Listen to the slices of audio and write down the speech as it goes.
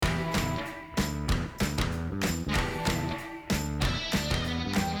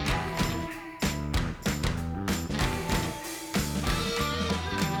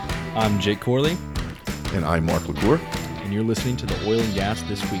I'm Jake Corley. And I'm Mark LaCour. And you're listening to the Oil and Gas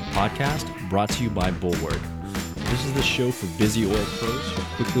This Week podcast, brought to you by Bulwark. This is the show for busy oil pros who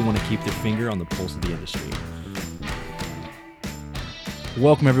quickly want to keep their finger on the pulse of the industry.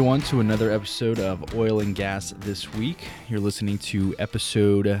 Welcome, everyone, to another episode of Oil and Gas This Week. You're listening to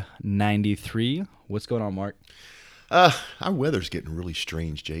episode 93. What's going on, Mark? Our weather's getting really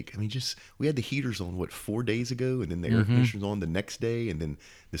strange, Jake. I mean, we had the heaters on, 4 days ago, and then the air conditioners on the next day, and then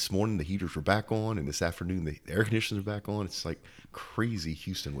this morning the heaters were back on, and this afternoon the air conditioners are back on. It's like crazy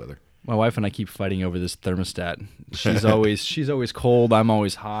Houston weather. My wife and I keep fighting over this thermostat. She's always cold. I'm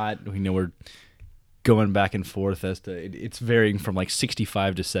always hot. We're going back and forth as to it's varying from like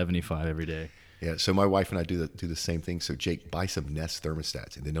 65 to 75 every day. Yeah. So my wife and I do the same thing. So Jake, buy some Nest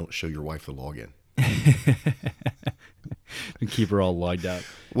thermostats, and then don't show your wife the login. And keep her all logged out.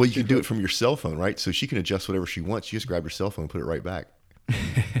 Well, you can do it from your cell phone, right? So she can adjust whatever she wants. You just grab your cell phone and put it right back.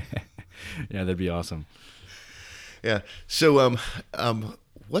 Yeah, that'd be awesome. Yeah. So,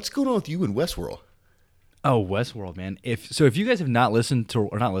 what's going on with you in Westworld? Oh, Westworld, man! If you guys have not listened to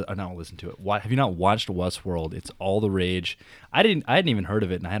or not listened to it, have you not watched Westworld? It's all the rage. I hadn't even heard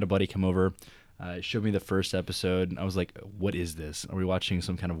of it, and I had a buddy come over, showed me the first episode, and I was like, "What is this? Are we watching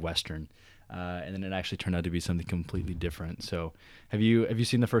some kind of Western?" And then it actually turned out to be something completely different. So, have you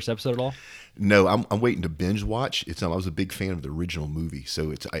seen the first episode at all? No, I'm waiting to binge watch. I was a big fan of the original movie,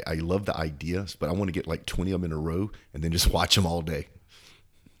 so I love the ideas, but I want to get like 20 of them in a row and then just watch them all day.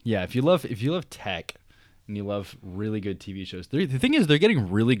 Yeah, if you love tech and you love really good TV shows, the thing is they're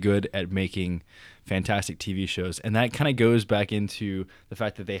getting really good at making fantastic TV shows, and that kind of goes back into the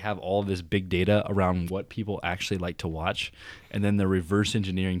fact that they have all of this big data around what people actually like to watch, and then they're reverse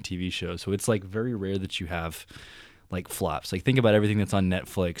engineering TV shows. So it's like very rare that you have like flops. Like think about everything that's on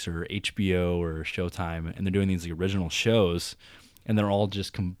Netflix or HBO or Showtime, and they're doing these original shows, and they're all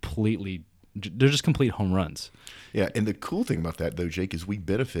just complete home runs. Yeah, and the cool thing about that, though, Jake, is we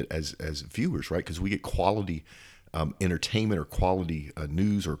benefit as viewers, right? Because we get quality entertainment or quality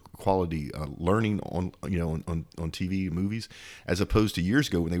news or quality learning on TV movies, as opposed to years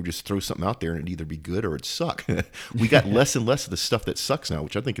ago when they would just throw something out there and it'd either be good or it'd suck. We got less and less of the stuff that sucks now,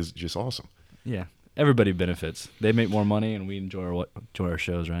 which I think is just awesome. Yeah, everybody benefits. They make more money, and we enjoy our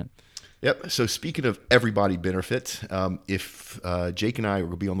shows, right? Yep. So speaking of everybody benefits, if Jake and I are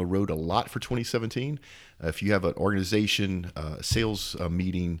going to be on the road a lot for 2017, if you have an organization, sales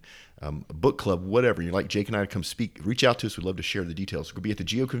meeting, a book club, whatever, you'd like Jake and I to come speak, reach out to us. We'd love to share the details. We're going to be at the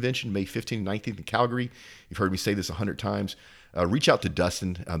Geo Convention, May 15th and 19th in Calgary. You've heard me say this 100 times. Reach out to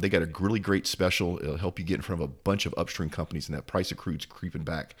Dustin. They got a really great special. It'll help you get in front of a bunch of upstream companies, and that price of crude's creeping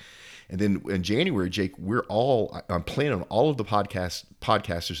back. And then in January, Jake, I'm planning on all of the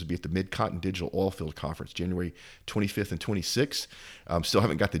podcasters to be at the Mid-Continent Digital Oilfield Conference, January 25th and 26th. Still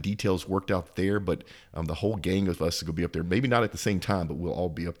haven't got the details worked out there, but the whole gang of us is going to be up there. Maybe not at the same time, but we'll all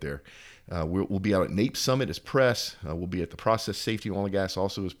be up there. We'll be out at NAPE Summit as press. We'll be at the Process Safety Oil and Gas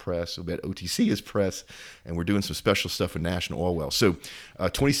also as press. We'll be at OTC as press. And we're doing some special stuff with National Oil Well. So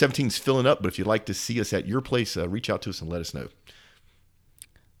 2017 is filling up, but if you'd like to see us at your place, reach out to us and let us know.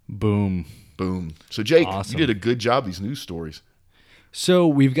 Boom. So, Jake, awesome. You did a good job with these news stories. So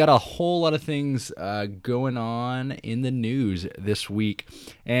we've got a whole lot of things going on in the news this week.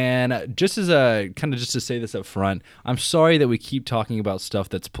 And just to say this up front, I'm sorry that we keep talking about stuff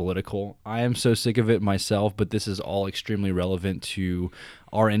that's political. I am so sick of it myself, but this is all extremely relevant to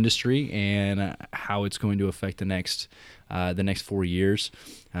our industry and how it's going to affect the next 4 years.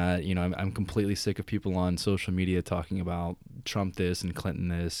 I'm completely sick of people on social media talking about Trump this and Clinton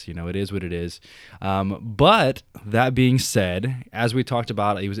this. It is what it is. But that being said, as we talked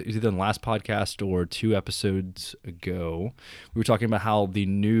about, it was either in the last podcast or 2 episodes ago, we were talking about how the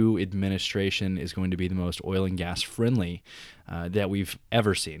new administration is going to be the most oil and gas friendly that we've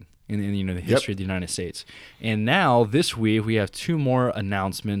ever seen in the history of the United States. And now this week we have 2 more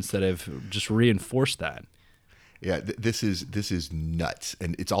announcements that have just reinforced that. Yeah, this is nuts,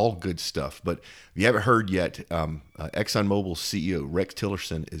 and it's all good stuff. But if you haven't heard yet, ExxonMobil's CEO, Rex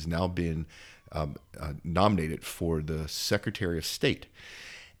Tillerson, has now been nominated for the Secretary of State.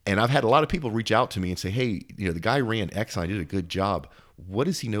 And I've had a lot of people reach out to me and say, hey, the guy ran Exxon, did a good job. What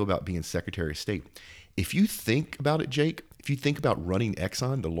does he know about being Secretary of State? If you think about it, Jake, if you think about running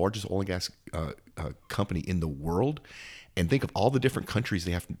Exxon, the largest oil and gas company in the world, and think of all the different countries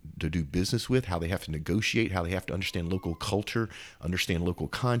they have to do business with, how they have to negotiate, how they have to understand local culture, understand local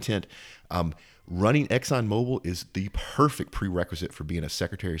content. running ExxonMobil is the perfect prerequisite for being a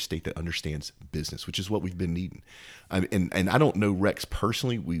Secretary of State that understands business, which is what we've been needing. And I don't know Rex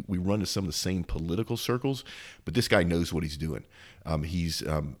personally. We run to some of the same political circles, but this guy knows what he's doing. He's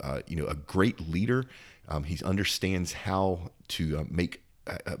a great leader. He understands how to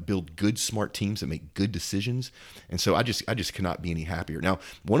build good, smart teams that make good decisions. And so I just cannot be any happier. Now,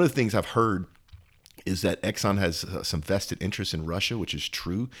 one of the things I've heard is that Exxon has some vested interest in Russia, which is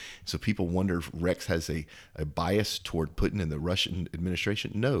true. So people wonder if Rex has a bias toward Putin and the Russian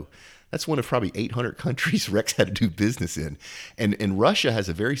administration. No, that's one of probably 800 countries Rex had to do business in. And Russia has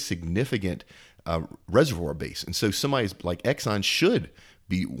a very significant reservoir base. And so somebody like Exxon should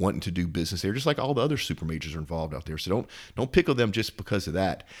be wanting to do business there, just like all the other super majors are involved out there. So don't pick on them just because of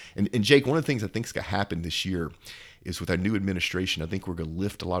that. And Jake, one of the things I think is going to happen this year is with our new administration, I think we're going to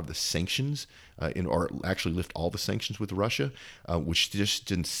lift a lot of the sanctions, or actually lift all the sanctions with Russia, which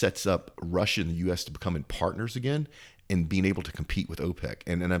just sets up Russia and the U.S. to becoming partners again and being able to compete with OPEC.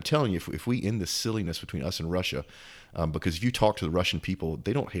 And I'm telling you, if we end this silliness between us and Russia, because if you talk to the Russian people,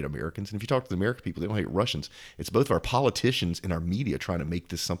 they don't hate Americans. And if you talk to the American people, they don't hate Russians. It's both our politicians and our media trying to make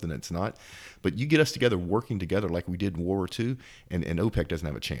this something that's not. But you get us together, working together like we did in World War II, and OPEC doesn't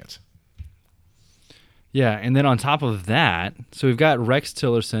have a chance. Yeah, and then on top of that, so we've got Rex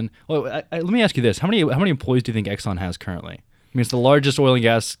Tillerson. Well, let me ask you this: how many employees do you think Exxon has currently? I mean, it's the largest oil and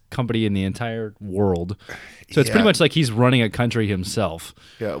gas company in the entire world, so it's pretty much like he's running a country himself.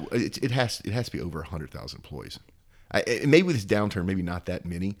 Yeah, it has to be over 100,000 employees. Maybe with this downturn, maybe not that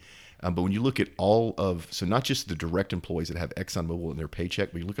many. But when you look at so not just the direct employees that have ExxonMobil in their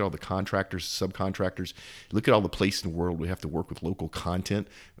paycheck, but you look at all the contractors, subcontractors, look at all the places in the world we have to work with local content.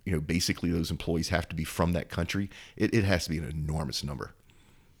 Basically those employees have to be from that country. It has to be an enormous number.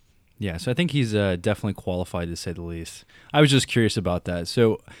 Yeah, so I think he's definitely qualified, to say the least. I was just curious about that.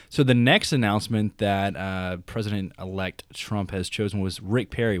 So the next announcement that President-elect Trump has chosen was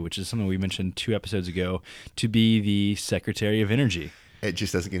Rick Perry, which is something we mentioned 2 episodes ago, to be the Secretary of Energy. It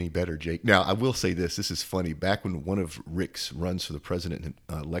just doesn't get any better, Jake. Now, I will say this. This is funny. Back when one of Rick's runs for the president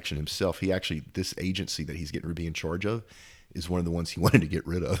election himself, this agency that he's getting to be in charge of is one of the ones he wanted to get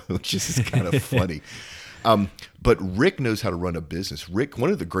rid of, which is kind of funny. But Rick knows how to run a business. Rick, one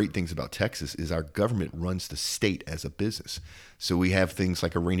of the great things about Texas is our government runs the state as a business. So we have things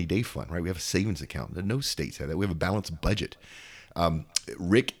like a rainy day fund, right? We have a savings account. No states have that. We have a balanced budget.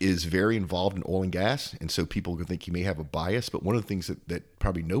 Rick is very involved in oil and gas, and so people can think he may have a bias. But one of the things that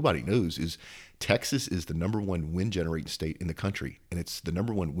probably nobody knows is Texas is the number 1 wind generating state in the country, and it's the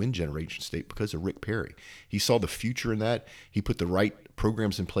number 1 wind generation state because of Rick Perry. He saw the future in that. He put the right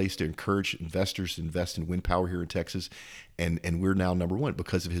programs in place to encourage investors to invest in wind power here in Texas, and we're now number 1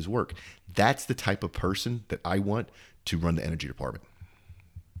 because of his work. That's the type of person that I want to run the energy department.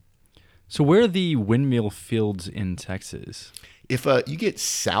 So where are the windmill fields in Texas? If you get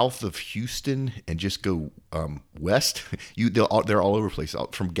south of Houston and just go west, they're all over the place.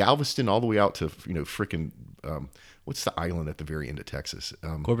 From Galveston all the way out to frickin' what's the island at the very end of Texas?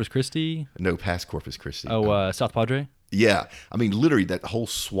 Corpus Christi? No, past Corpus Christi. South Padre? Yeah, I mean literally that whole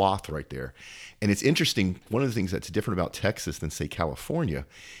swath right there. And it's interesting. One of the things that's different about Texas than say California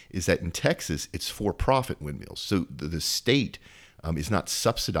is that in Texas it's for-profit windmills. So the state is not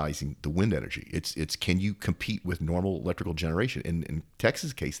subsidizing the wind energy. It's can you compete with normal electrical generation? In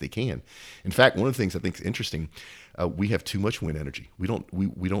Texas' case, they can. In fact, one of the things I think is interesting, we have too much wind energy. We don't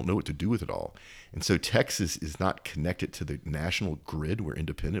know what to do with it all. And so Texas is not connected to the national grid. We're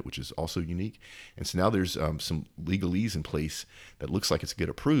independent, which is also unique. And so now there's some legalese in place that looks like it's get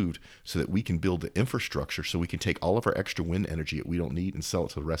approved so that we can build the infrastructure so we can take all of our extra wind energy that we don't need and sell it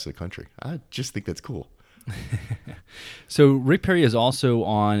to the rest of the country. I just think that's cool. So Rick Perry is also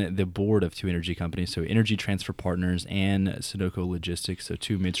on the board of 2 energy companies, so Energy Transfer Partners and Sunoco Logistics, so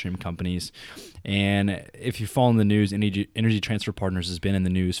 2 midstream companies. And if you follow the news, Energy Transfer Partners has been in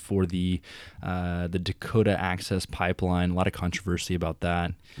the news for the Dakota Access Pipeline. A lot of controversy about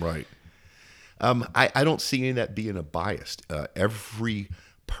that. Right. I don't see any of that being a bias. Every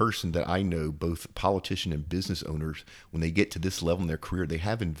person that I know, both politician and business owners, when they get to this level in their career, they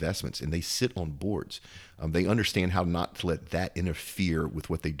have investments and they sit on boards. They understand how not to let that interfere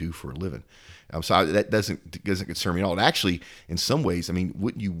with what they do for a living. That doesn't concern me at all. And actually, in some ways, I mean,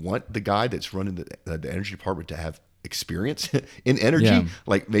 wouldn't you want the guy that's running the energy department to have experience in energy, Yeah.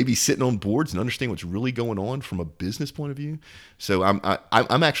 like maybe sitting on boards and understand what's really going on from a business point of view. So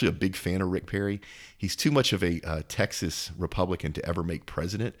I'm actually a big fan of Rick Perry. He's too much of a Texas Republican to ever make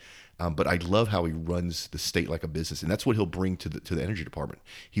president. But I love how he runs the state like a business, and that's what he'll bring to the energy department.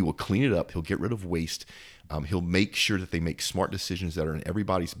 He will clean it up. He'll get rid of waste. He'll make sure that they make smart decisions that are in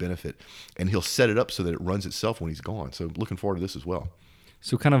everybody's benefit, and he'll set it up so that it runs itself when he's gone. So looking forward to this as well.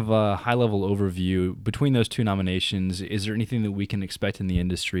 So kind of a high-level overview. Between those two nominations, is there anything that we can expect in the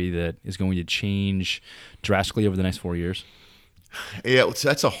industry that is going to change drastically over the next 4 years? Yeah,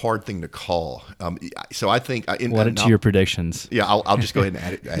 that's a hard thing to call. So I think What are your predictions? Yeah, I'll just go ahead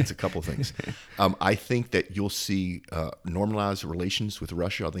and add a couple of things. I think that you'll see normalized relations with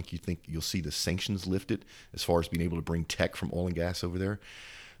Russia. I think you'll see the sanctions lifted as far as being able to bring tech from oil and gas over there.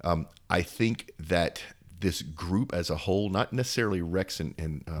 I think that this group as a whole, not necessarily Rex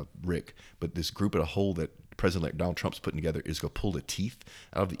and Rick, but this group as a whole that President-elect Donald Trump's putting together is going to pull the teeth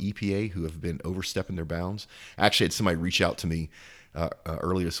out of the EPA, who have been overstepping their bounds. I actually had somebody reach out to me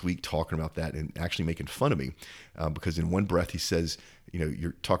earlier this week talking about that and actually making fun of me because in one breath he says,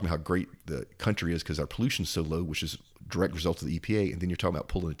 you're talking about how great the country is because our pollution's so low, which is a direct result of the EPA, and then you're talking about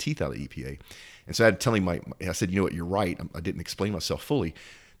pulling the teeth out of the EPA. And so I had to tell him, I said, you know what, you're right. I didn't explain myself fully.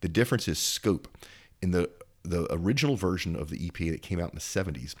 The difference is scope. In the original version of the EPA that came out in the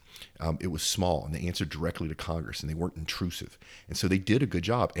 70s, it was small, and they answered directly to Congress, and they weren't intrusive. And so they did a good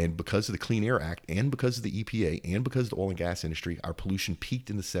job. And because of the Clean Air Act, and because of the EPA, and because of the oil and gas industry, our pollution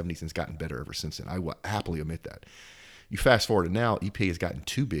peaked in the 70s and it's gotten better ever since then. I will happily admit that. You fast forward to now, EPA has gotten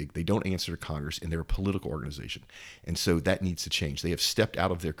too big. They don't answer to Congress, and they're a political organization. And so that needs to change. They have stepped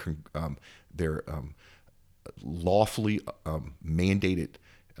out of their lawfully mandated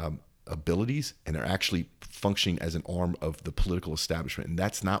abilities, and are actually functioning as an arm of the political establishment, and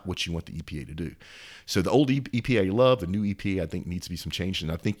that's not what you want the EPA to do. So the old EPA you love, the new EPA I think needs to be some change,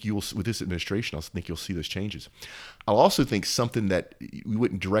 and I think with this administration, I think you'll see those changes. I'll also think something that we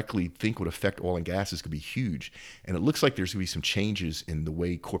wouldn't directly think would affect oil and gas is going to be huge, and it looks like there's going to be some changes in the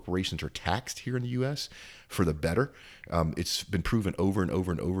way corporations are taxed here in the U.S. for the better. It's been proven over and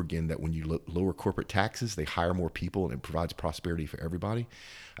over and over again that when you lower corporate taxes, they hire more people and it provides prosperity for everybody.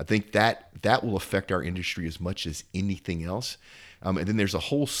 I think that will affect our industry as much as anything else. And then there's a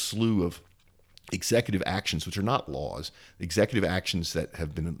whole slew of executive actions, which are not laws, executive actions that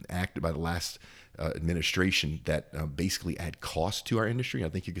have been enacted by the last administration that basically add cost to our industry. I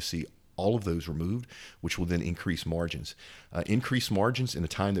think you can see all of those removed, which will then increase margins. Increase margins in a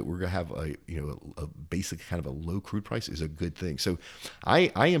time that we're going to have a basic kind of a low crude price is a good thing. So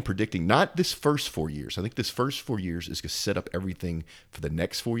I am predicting not this first 4 years. I think this first 4 years is going to set up everything for the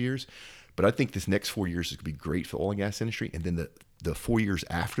next 4 years. But I think this next 4 years is going to be great for the oil and gas industry. And then the 4 years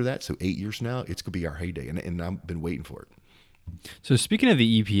after that, so 8 years now, it's going to be our heyday. And I've been waiting for it. So speaking of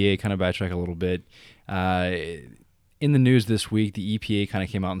the EPA, kind of backtrack a little bit, in the news this week, the EPA kind of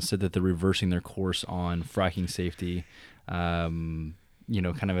came out and said that they're reversing their course on fracking safety. Kind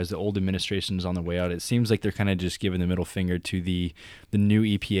of as the old administration is on their way out, it seems like they're kind of just giving the middle finger to the new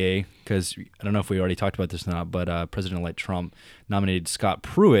EPA, because I don't know if we already talked about this or not, but President-elect Trump nominated Scott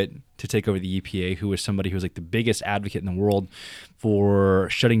Pruitt to take over the EPA, who was somebody who was like the biggest advocate in the world for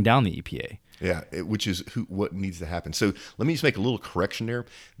shutting down the EPA. Yeah, which is what needs to happen. So let me just make a little correction there.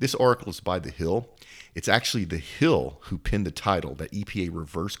 This article is by The Hill. It's actually The Hill who pinned the title that EPA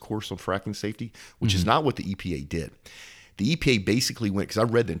reverse course on fracking safety, which is not what the EPA did. The EPA basically went, because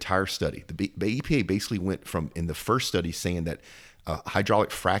I read the entire study, the EPA basically went from, in the first study, saying that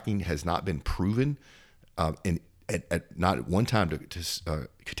hydraulic fracking has not been proven at not at one time to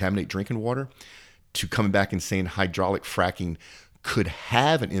contaminate drinking water, to coming back and saying hydraulic fracking could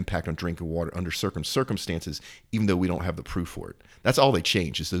have an impact on drinking water under certain circumstances, even though we don't have the proof for it. That's all they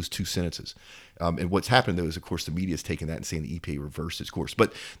changed, is those two sentences. And what's happened, though, is, of course, the media has taken that and saying the EPA reversed its course.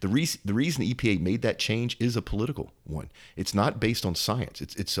 But the reason the EPA made that change is a political one. It's not based on science.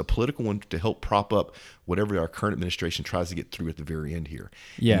 It's a political one to help prop up whatever our current administration tries to get through at the very end here.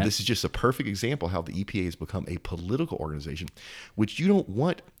 Yeah. And this is just a perfect example of how the EPA has become a political organization, which you don't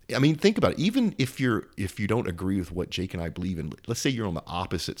want. I mean, think about it. Even if you don't agree with what Jake and I believe in, let's say you're on the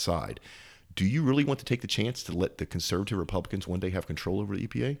opposite side, do you really want to take the chance to let the conservative Republicans one day have control over the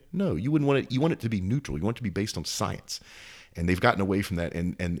EPA? No, you wouldn't want it. You want it to be neutral. You want it to be based on science. And they've gotten away from that,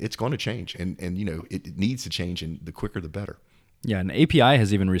 and it's going to change. And it needs to change, and the quicker the better. Yeah, and API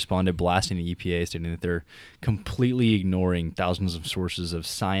has even responded blasting the EPA, stating that they're completely ignoring thousands of sources of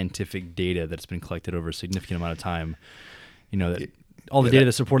scientific data that's been collected over a significant amount of time. All the data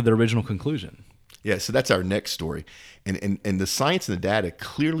that supported their original conclusion. Yeah, so that's our next story. And the science and the data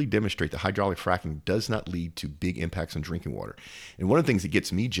clearly demonstrate that hydraulic fracking does not lead to big impacts on drinking water. And one of the things that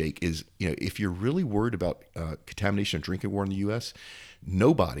gets me, Jake, is if you're really worried about contamination of drinking water in the U.S.,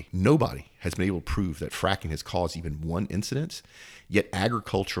 nobody has been able to prove that fracking has caused even one incident. Yet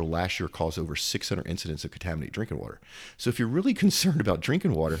agriculture last year caused over 600 incidents of contaminated drinking water. So if you're really concerned about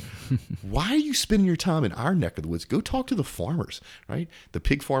drinking water, why are you spending your time in our neck of the woods? Go talk to the farmers, right? The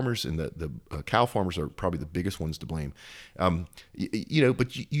pig farmers and the cow farmers are probably the biggest ones to blame. But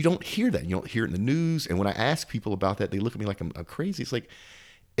you don't hear that. You don't hear it in the news. And when I ask people about that, they look at me like I'm crazy. It's like,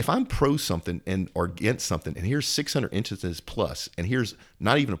 if I'm pro something or against something, and here's 600 instances plus, and here's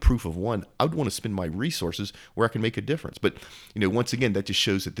not even a proof of one, I would want to spend my resources where I can make a difference. But once again, that just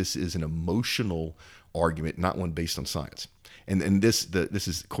shows that this is an emotional argument, not one based on science. And this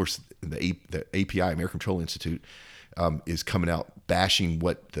is, of course, the API, American Petroleum Institute, is coming out bashing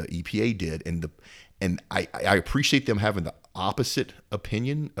what the EPA did, and I appreciate them having the opposite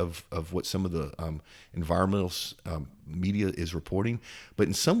opinion of what some of the environmental media is reporting. But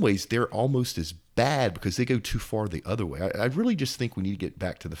in some ways, they're almost as bad because they go too far the other way. I really just think we need to get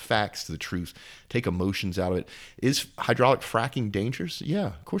back to the facts, to the truth, take emotions out of it. Is hydraulic fracking dangerous? Yeah,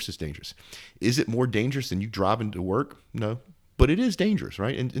 of course it's dangerous. Is it more dangerous than you driving to work? No, but it is dangerous,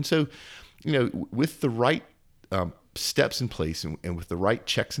 right? And so, with the right steps in place and with the right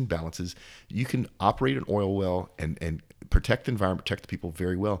checks and balances, you can operate an oil well and protect the environment, protect the people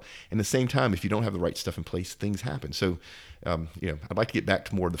very well. And at the same time, if you don't have the right stuff in place, things happen. So, I'd like to get back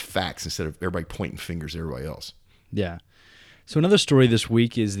to more of the facts instead of everybody pointing fingers at everybody else. Yeah. So another story this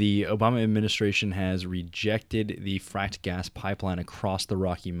week is the Obama administration has rejected the fracked gas pipeline across the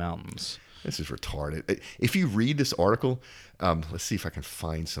Rocky Mountains. This is retarded. If you read this article, let's see if I can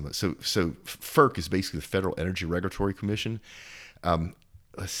find some of it. So FERC is basically the Federal Energy Regulatory Commission.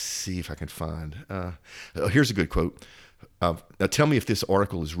 Let's see if I can find. Here's a good quote. Now tell me if this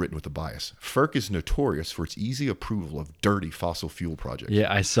article is written with a bias. FERC is notorious for its easy approval of dirty fossil fuel projects.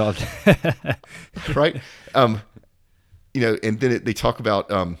 Yeah, I saw that. Right? And then they talk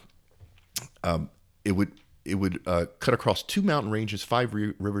about it would cut across 2 mountain ranges, 5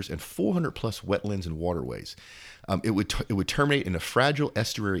 rivers, and 400 plus wetlands and waterways. It would terminate in a fragile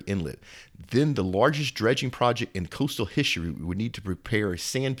estuary inlet. Then the largest dredging project in coastal history would need to prepare a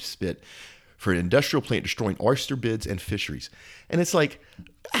sand spit for an industrial plant destroying oyster beds and fisheries. And it's like,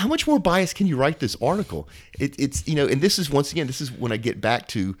 how much more bias can you write this article? It's and this is, once again, this is when I get back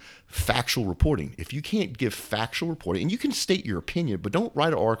to factual reporting. If you can't give factual reporting, and you can state your opinion, but don't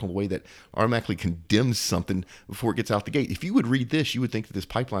write an article in a way that automatically condemns something before it gets out the gate. If you would read this, you would think that this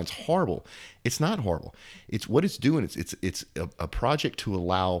pipeline's horrible. It's not horrible. It's what it's doing. It's a project to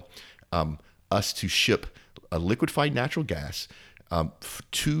allow us to ship a liquefied natural gas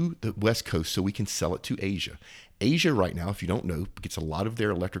to the West Coast so we can sell it to Asia. Asia right now, if you don't know, gets a lot of their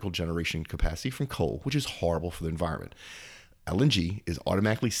electrical generation capacity from coal, which is horrible for the environment. LNG is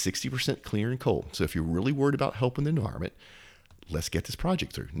automatically 60% cleaner than coal. So if you're really worried about helping the environment, let's get this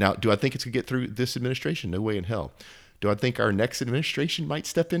project through. Now, do I think it's going to get through this administration? No way in hell. Do I think our next administration might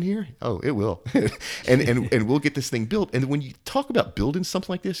step in here? Oh, it will. and we'll get this thing built. And when you talk about building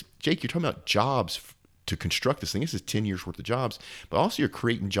something like this, Jake, you're talking about jobs to construct this thing. This is 10 years worth of jobs, but also you're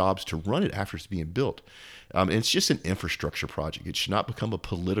creating jobs to run it after it's being built. And it's just an infrastructure project. It should not become a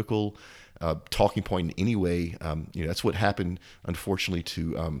political talking point in any way. That's what happened, unfortunately,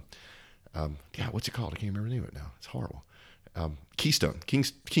 to, what's it called? I can't remember the name of it now. It's horrible. Keystone,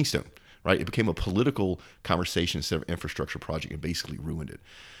 right? It became a political conversation instead of an infrastructure project and basically ruined it.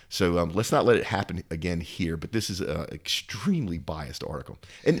 So let's not let it happen again here. But this is an extremely biased article.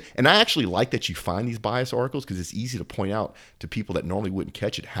 And I actually like that you find these biased articles because it's easy to point out to people that normally wouldn't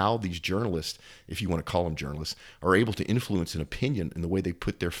catch it how these journalists, if you want to call them journalists, are able to influence an opinion in the way they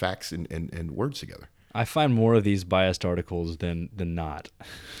put their facts and words together. I find more of these biased articles than not.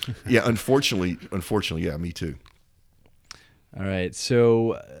 Yeah, unfortunately, yeah, me too. All right,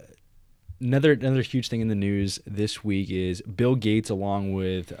 so Another huge thing in the news this week is Bill Gates, along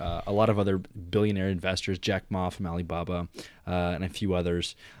with a lot of other billionaire investors, Jack Ma from Alibaba, and a few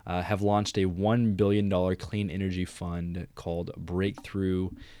others, have launched a $1 billion clean energy fund called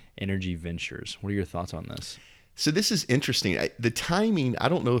Breakthrough Energy Ventures. What are your thoughts on this? So this is interesting. The timing, I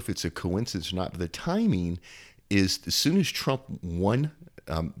don't know if it's a coincidence or not, but the timing is as soon as Trump won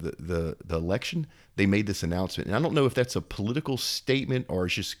the election, they made this announcement. And I don't know if that's a political statement or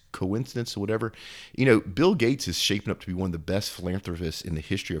it's just coincidence or whatever. Bill Gates is shaping up to be one of the best philanthropists in the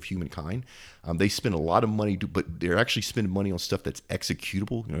history of humankind. They spend a lot of money, but they're actually spending money on stuff that's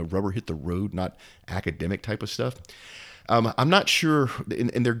executable, rubber hit the road, not academic type of stuff. I'm not sure,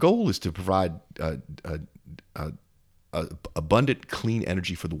 and their goal is to provide abundant, clean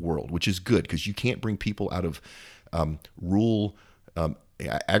energy for the world, which is good because you can't bring people out of rural,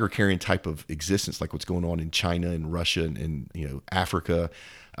 agrarian type of existence like what's going on in China and Russia and Africa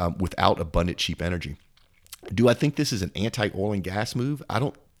without abundant, cheap energy. Do I think this is an anti-oil and gas move? I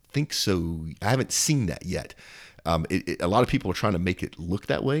don't think so. I haven't seen that yet. A lot of people are trying to make it look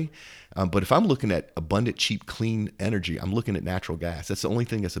that way. But if I'm looking at abundant, cheap, clean energy, I'm looking at natural gas. That's the only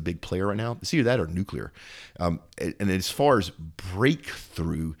thing that's a big player right now. It's either that or nuclear. And as far as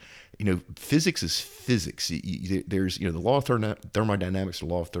breakthrough, physics is physics. There's, the law of thermodynamics, the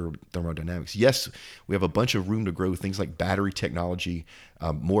law of thermodynamics. Yes, we have a bunch of room to grow things like battery technology,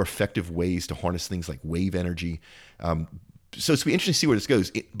 more effective ways to harness things like wave energy. So it's going to be interesting to see where this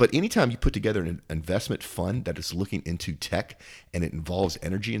goes. But anytime you put together an investment fund that is looking into tech and it involves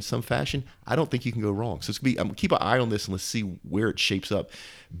energy in some fashion, I don't think you can go wrong. So it's going to be, I'm going to keep an eye on this and let's see where it shapes up.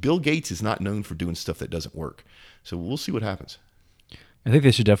 Bill Gates is not known for doing stuff that doesn't work. So we'll see what happens. I think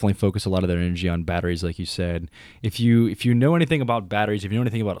they should definitely focus a lot of their energy on batteries, like you said. If you know anything about batteries, if you know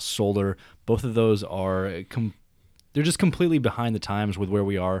anything about solar, both of those are they're just completely behind the times with where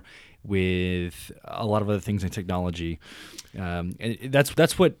we are with a lot of other things in technology. And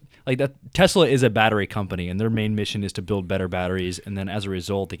that's what, like, that Tesla is a battery company, and their main mission is to build better batteries, and then as a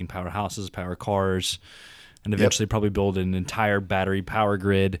result, they can power houses, power cars, and eventually probably build an entire battery power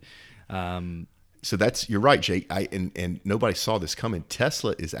grid. So you're right, Jake. And nobody saw this coming.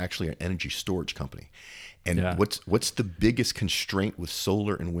 Tesla is actually an energy storage company. And what's the biggest constraint with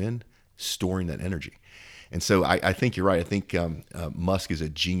solar and wind? Storing that energy. And so I think you're right. I think Musk is a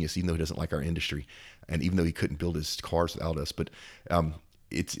genius, even though he doesn't like our industry, and even though he couldn't build his cars without us. But I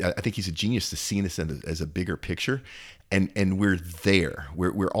think he's a genius to seeing this as a bigger picture. And we're there.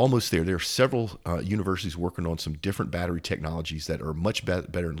 We're almost there. There are several universities working on some different battery technologies that are much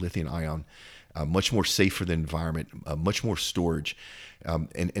better in lithium ion, much more safe for the environment, much more storage.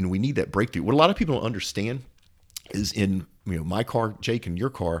 And we need that breakthrough. What a lot of people don't understand is in my car, Jake, and your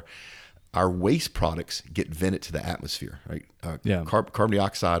car, our waste products get vented to the atmosphere, right? Carbon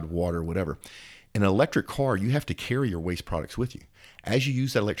dioxide, water, whatever. In an electric car, you have to carry your waste products with you. As you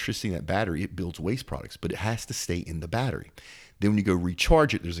use that electricity in that battery, it builds waste products, but it has to stay in the battery. Then when you go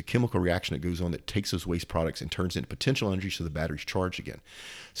recharge it, there's a chemical reaction that goes on that takes those waste products and turns it into potential energy so the battery's charged again.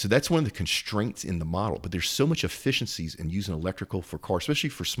 So that's one of the constraints in the model. But there's so much efficiencies in using electrical for cars, especially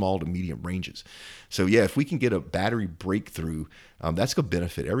for small to medium ranges. So yeah, if we can get a battery breakthrough, that's going to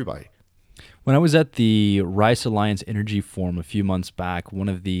benefit everybody. When I was at the Rice Alliance Energy Forum a few months back, one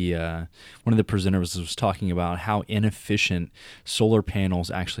of the presenters was talking about how inefficient solar panels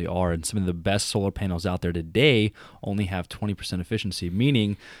actually are, and some of the best solar panels out there today only have 20% efficiency,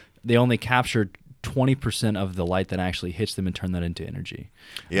 meaning they only capture 20% of the light that actually hits them and turn that into energy.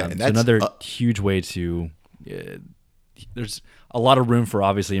 Yeah, and that's another huge way to. There's a lot of room for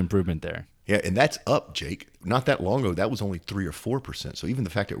obviously improvement there. Yeah, and that's up, Jake. Not that long ago, that was only 3 or 4%. So even the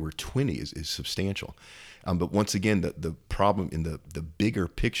fact that we're 20 is substantial. But once again, the problem in the bigger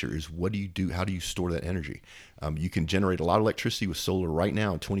picture is what do you do? How do you store that energy? You can generate a lot of electricity with solar right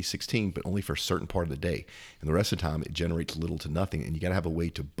now in 2016, but only for a certain part of the day. And the rest of the time, it generates little to nothing, and you got to have a way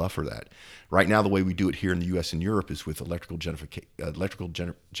to buffer that. Right now, the way we do it here in the U.S. and Europe is with electrical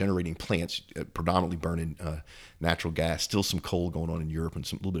generating plants, predominantly burning natural gas. Still some coal going on in Europe and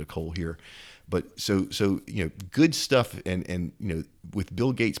a little bit of coal here. But so good stuff, and with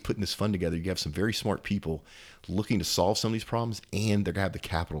Bill Gates putting this fund together, you have some very smart people looking to solve some of these problems, and they're gonna have the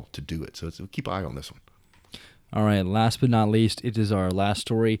capital to do it. So keep an eye on this one. All right, last but not least, it is our last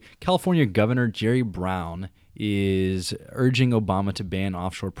story. California Governor Jerry Brown is urging Obama to ban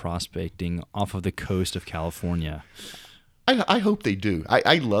offshore prospecting off of the coast of California. I hope they do.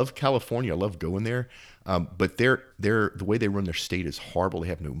 I love California. I love going there. But the way they run their state is horrible. They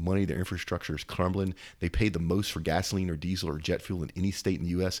have no money. Their infrastructure is crumbling. They pay the most for gasoline or diesel or jet fuel in any state in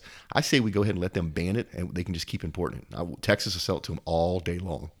the U.S. I say we go ahead and let them ban it, and they can just keep importing it. Texas will sell it to them all day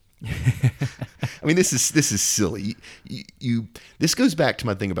long. I mean, this is silly. This goes back to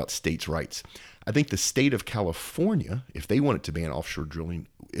my thing about states' rights. I think the state of California, if they wanted to ban offshore drilling,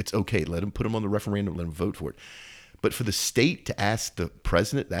 it's okay. Let them put them on the referendum. Let them vote for it. But for the state to ask the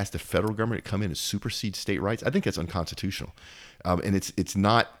president, to ask the federal government to come in and supersede state rights, I think that's unconstitutional. And it's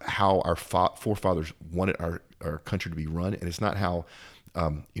not how our forefathers wanted our country to be run, and it's not how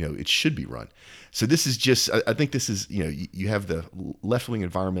it should be run. So this is just, I think this is, you have the left-wing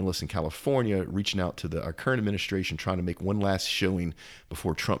environmentalists in California reaching out to our current administration, trying to make one last showing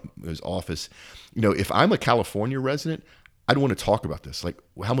before Trump goes office. If I'm a California resident, I'd want to talk about this. Like,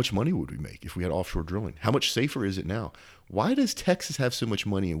 how much money would we make if we had offshore drilling? How much safer is it now? Why does Texas have so much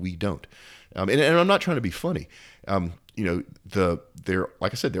money and we don't? And I'm not trying to be funny. Like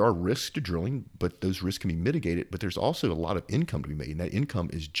I said, there are risks to drilling, but those risks can be mitigated. But there's also a lot of income to be made, and that income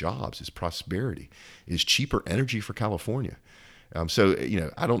is jobs, is prosperity, is cheaper energy for California. I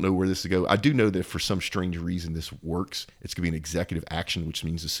don't know where this will go. I do know that for some strange reason this works. It's going to be an executive action, which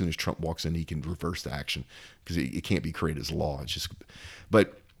means as soon as Trump walks in, he can reverse the action because it can't be created as law. It's just,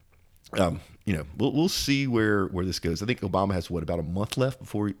 but we'll see where this goes. I think Obama has about a month left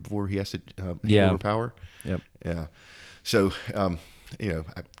before he has to hand over power. Yep. Yeah. So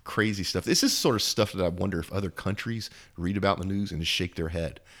crazy stuff. This is sort of stuff that I wonder if other countries read about in the news and just shake their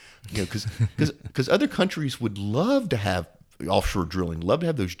head. Because other countries would love to have offshore drilling, love to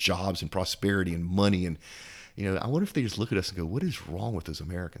have those jobs and prosperity and money. And, I wonder if they just look at us and go, what is wrong with those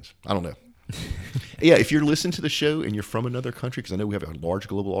Americans? I don't know. Yeah, if you're listening to the show and you're from another country, because I know we have a large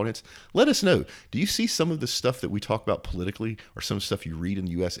global audience, let us know. Do you see some of the stuff that we talk about politically or some stuff you read in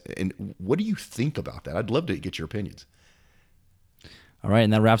the U.S.? And what do you think about that? I'd love to get your opinions. All right,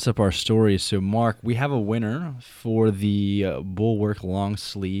 and that wraps up our story. So, Mark, we have a winner for the Bulwark long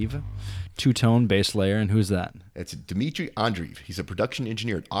sleeve two-tone base layer, and who's that? It's Dmitry Andreev. He's a production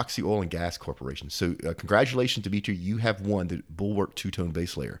engineer at Oxy Oil and Gas Corporation. So congratulations, Dmitry. You have won the Bulwark two-tone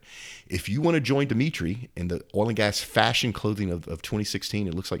base layer. If you want to join Dmitry in the oil and gas fashion clothing of 2016,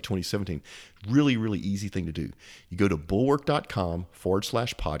 it looks like 2017, really, really easy thing to do. You go to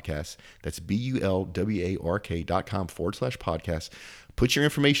bulwark.com/podcast. That's BULWARK.com/podcast. Put your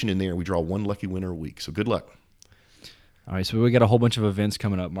information in there, and we draw one lucky winner a week. So good luck. All right, so we got a whole bunch of events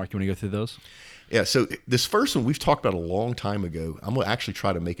coming up. Mark, you want to go through those? Yeah, so this first one we've talked about a long time ago. I'm going to actually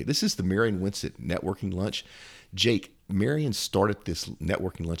try to make it. This is the Marion Winsett Networking Lunch. Jake, Marion started this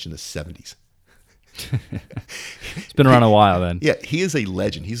networking lunch in the 70s. It's been around a while then. Yeah, he is a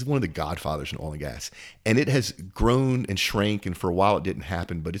legend. He's one of the godfathers in oil and gas. And it has grown and shrank, and for a while it didn't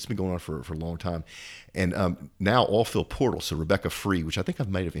happen, but it's been going on for a long time. And now Oilfield Portal, so Rebecca Free, which I think I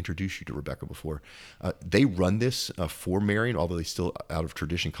might have introduced you to Rebecca before, they run this for Marion, although they still, out of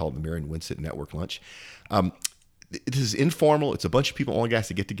tradition, call it the Marion Winsett Network Lunch. This is informal. It's a bunch of people in oil and gas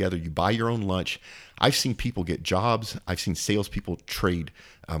that get together. You buy your own lunch. I've seen people get jobs. I've seen salespeople trade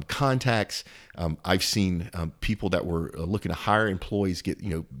contacts. I've seen people that were looking to hire employees get,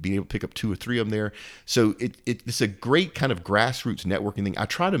 being able to pick up 2 or 3 of them there. So it's a great kind of grassroots networking thing. I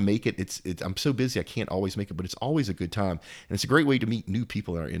try to make it. I'm so busy I can't always make it, but it's always a good time, and it's a great way to meet new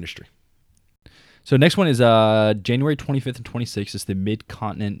people in our industry. So next one is January 25th and 26th. It's the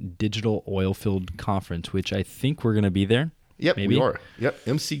Mid-Continent Digital Oilfield Conference, which I think we're going to be there. Yep, maybe? We are. Yep,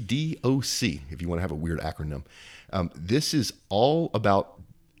 MCDOC, if you want to have a weird acronym. This is all about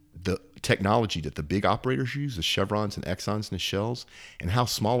the technology that the big operators use, the Chevrons and Exxons and the Shells, and how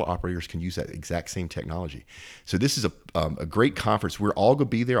smaller operators can use that exact same technology. So this is a great conference. We're all going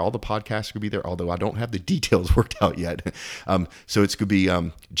to be there. All the podcasts are going to be there, although I don't have the details worked out yet. So it's going to be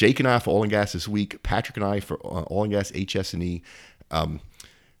Jake and I for oil and gas this week, Patrick and I for oil and gas HS&E,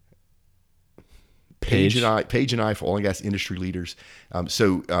 Paige and I for oil and gas industry leaders.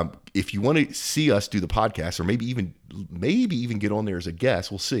 So if you want to see us do the podcast, or maybe even get on there as a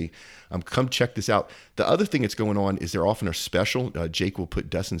guest, we'll see. Come check this out. The other thing that's going on is there often are special. Jake will put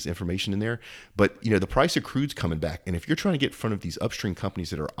Dustin's information in there. But the price of crude's coming back, and if you're trying to get in front of these upstream companies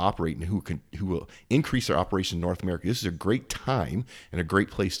that are operating who will increase their operation in North America, this is a great time and a great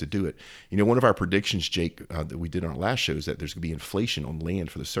place to do it. One of our predictions, Jake, that we did on our last show is that there's going to be inflation on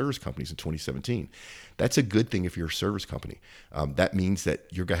land for the service companies in 2017. That's a good thing if you're a service company. That means that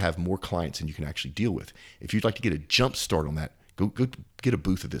you're going to have more clients than you can actually deal with. If you'd like to get a jump start on that, go get a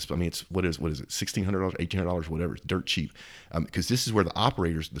booth of this. I mean, it's what is it? $1,600, $1,800, whatever. It's dirt cheap, because this is where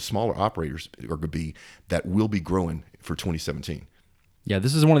the smaller operators are going to be that will be growing for 2017. Yeah,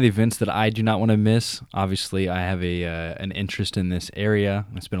 this is one of the events that I do not want to miss. Obviously, I have an interest in this area.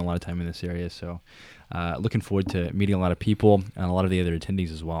 I spend a lot of time in this area, so looking forward to meeting a lot of people and a lot of the other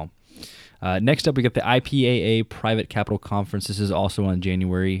attendees as well. Next up, we got the IPAA Private Capital Conference. This is also on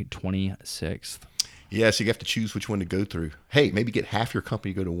January 26th. Yeah, so you have to choose which one to go through. Hey, maybe get half your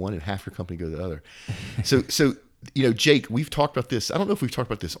company to go to one and half your company to go to the other. So Jake, we've talked about this. I don't know if we've talked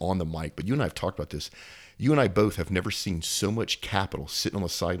about this on the mic, but you and I have talked about this. You and I both have never seen so much capital sitting on the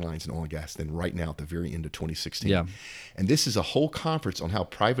sidelines in oil and gas than right now at the very end of 2016. Yeah. And this is a whole conference on how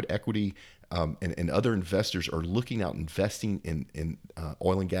private equity and other investors are looking out investing in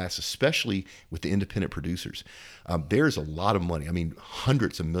oil and gas, especially with the independent producers. There's a lot of money. I mean,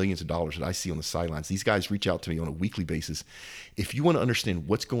 hundreds of millions of dollars that I see on the sidelines. These guys reach out to me on a weekly basis. If you want to understand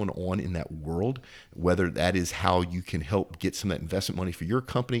what's going on in that world, whether that is how you can help get some of that investment money for your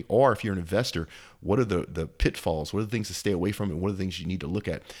company, or if you're an investor, what are the pitfalls? What are the things to stay away from, and what are the things you need to look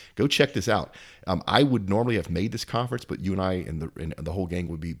at? Go check this out. I would normally have made this conference, but you and I and the whole gang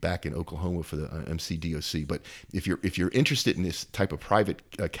would be back in Oklahoma for the MCDOC. But if you're interested in this type of private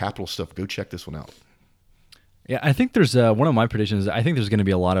capital stuff, go check this one out. Yeah, I think there's one of my predictions. I think there's going to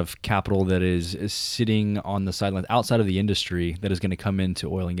be a lot of capital that is sitting on the sidelines outside of the industry that is going to come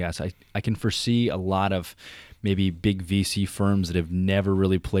into oil and gas. I can foresee a lot of maybe big VC firms that have never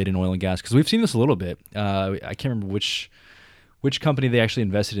really played in oil and gas, because we've seen this a little bit. I can't remember which company they actually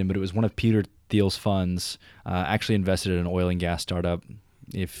invested in, but it was one of Peter Thiel's funds actually invested in an oil and gas startup.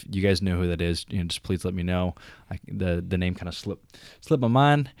 If you guys know who that is, just please let me know. The name kind of slipped my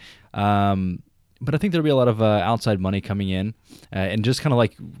mind. But I think there'll be a lot of outside money coming in, and just kind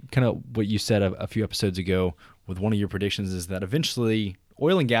of what you said a few episodes ago with one of your predictions is that eventually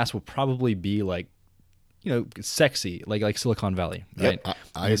oil and gas will probably be like, sexy, like Silicon Valley, right? Yep,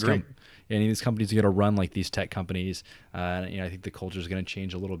 I agree. And these companies are going to run like these tech companies. I think the culture is going to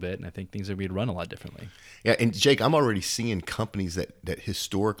change a little bit, and I think things are going to be run a lot differently. Yeah, and Jake, I'm already seeing companies that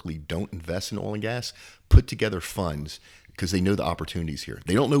historically don't invest in oil and gas put together funds because they know the opportunities here.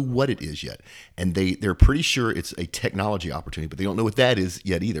 They don't know what it is yet, and they're pretty sure it's a technology opportunity, but they don't know what that is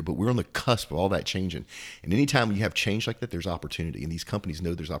yet either. But we're on the cusp of all that changing, and anytime you have change like that, there's opportunity, and these companies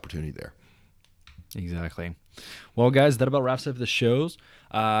know there's opportunity there. Exactly. Well, guys, that about wraps up the shows.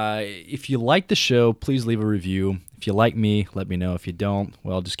 If you like the show, please leave a review. If you like me, let me know. If you don't,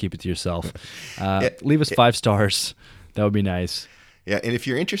 well, just keep it to yourself. Leave us 5 stars. That would be nice. Yeah, and if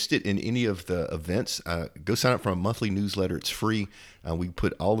you're interested in any of the events, go sign up for a monthly newsletter. It's free. We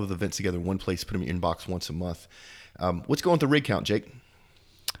put all of the events together in one place, put them in your inbox once a month. What's going with the rig count, Jake?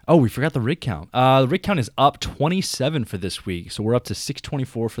 Oh, we forgot the rig count. The rig count is up 27 for this week, so we're up to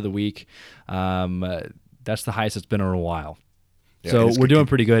 624 for the week. That's the highest it's been in a while. Yeah, so we're doing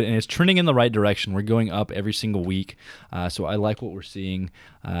pretty good, and it's trending in the right direction. We're going up every single week, so I like what we're seeing,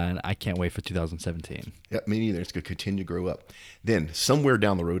 and I can't wait for 2017. Yeah, me neither. It's going to continue to grow up. Then somewhere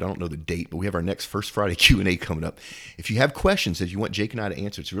down the road, I don't know the date, but we have our next First Friday Q&A coming up. If you have questions that you want Jake and I to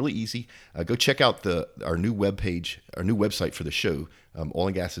answer, it's really easy. Go check out our new webpage, our new website for the show, Oil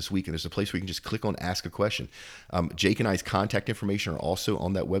and Gas This Week, and there's a place where you can just click on Ask a Question. Jake and I's contact information are also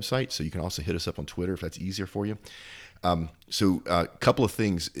on that website, so you can also hit us up on Twitter if that's easier for you. So a couple of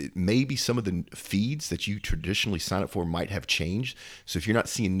things. Maybe some of the feeds that you traditionally sign up for might have changed. So if you're not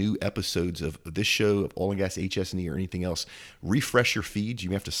seeing new episodes of this show, of Oil and Gas HS&E or anything else, refresh your feeds. You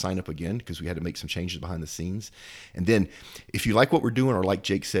may have to sign up again because we had to make some changes behind the scenes. And then if you like what we're doing, or like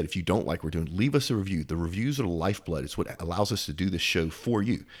Jake said, if you don't like what we're doing, leave us a review. The reviews are the lifeblood. It's what allows us to do this show for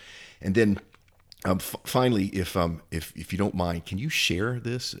you. And then finally, if you don't mind, can you share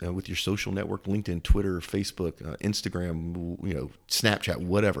this with your social network, LinkedIn, Twitter, Facebook, Instagram, Snapchat,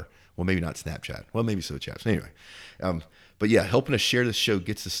 whatever. Well, maybe not Snapchat. Well, maybe so, chaps. Anyway, but yeah, helping us share this show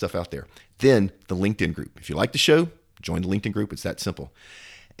gets the stuff out there. Then the LinkedIn group. If you like the show, join the LinkedIn group. It's that simple.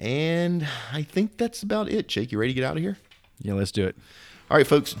 And I think that's about it. Jake, you ready to get out of here? Yeah, let's do it. All right,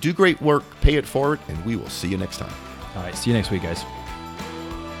 folks, do great work, pay it forward, and we will see you next time. All right, see you next week, guys.